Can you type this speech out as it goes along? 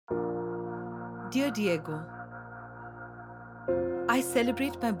Dear Diego, I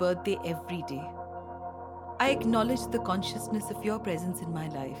celebrate my birthday every day. I acknowledge the consciousness of your presence in my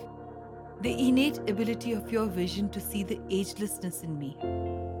life, the innate ability of your vision to see the agelessness in me.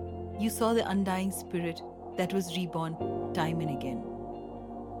 You saw the undying spirit that was reborn time and again.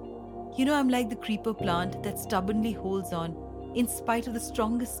 I'm like the creeper plant that stubbornly holds on in spite of the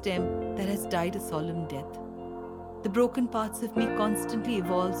strongest stem that has died a solemn death. The broken parts of me constantly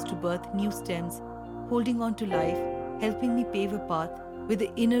evolves to birth new stems, holding on to life, helping me pave a path with the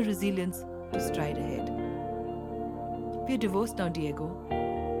inner resilience to stride ahead. We're divorced now, Diego,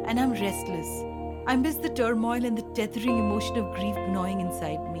 and I'm restless. I miss the turmoil and the tethering emotion of grief gnawing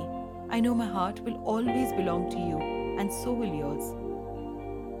inside me. I know my heart will always belong to you, and so will yours.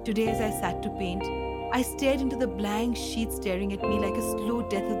 Today, as I sat to paint, I stared into the blank sheet staring at me like a slow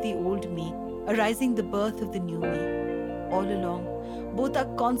death of the old me, arising the birth of the new me. All along, both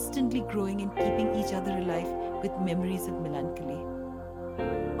are constantly growing and keeping each other alive with memories of melancholy.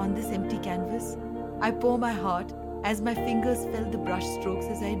 On this empty canvas, I pour my heart as my fingers felt the brush strokes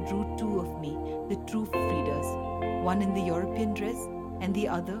as I drew two of me, the true Fridas, one in the European dress and the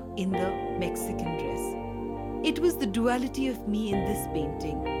other in the Mexican dress. It was the duality of me in this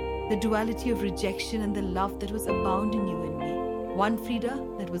painting, the duality of rejection and the love that was abound in you and me. One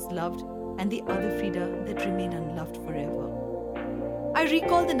Frida that was loved and the other Frida that remained unloved forever. I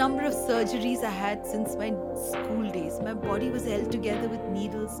recall the number of surgeries I had since my school days. My body was held together with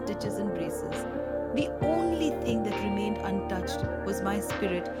needles, stitches and braces. The only thing that remained untouched was my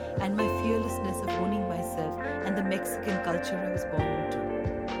spirit and my fearlessness of owning myself and the Mexican culture I was born into.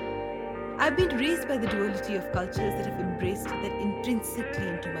 I've been raised by the duality of cultures that have embraced that intrinsically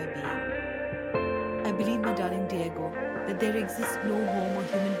into my being. I believe, my darling Diego, that there exists no home or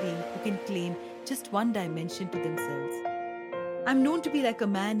human being who can claim just one dimension to themselves. I'm known to be like a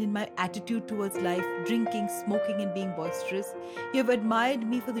man in my attitude towards life, drinking, smoking, and being boisterous. You have admired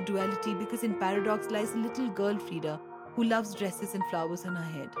me for the duality because in paradox lies a little girl, Frida, who loves dresses and flowers on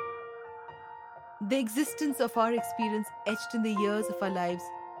her head. The existence of our experience etched in the years of our lives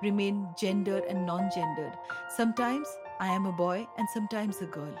remain gendered and non-gendered. Sometimes I am a boy and sometimes a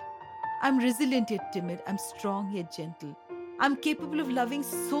girl. I'm resilient yet timid. I'm strong yet gentle. I'm capable of loving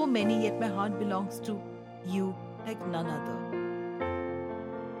so many, yet my heart belongs to you like none other.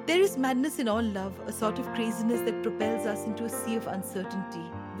 There is madness in all love, a sort of craziness that propels us into a sea of uncertainty,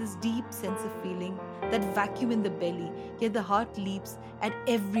 this deep sense of feeling, that vacuum in the belly, yet the heart leaps at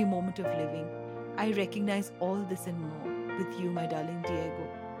every moment of living. I recognize all this and more with you, my darling Diego.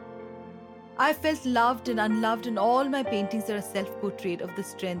 I felt loved and unloved, and all my paintings are a self-portrait of the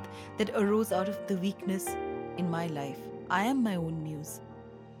strength that arose out of the weakness in my life. I am my own muse.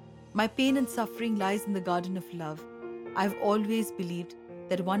 My pain and suffering lies in the garden of love. I've always believed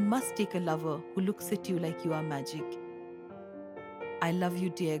that one must take a lover who looks at you like you are magic. I love you,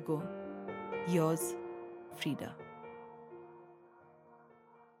 Diego. Yours, Frida.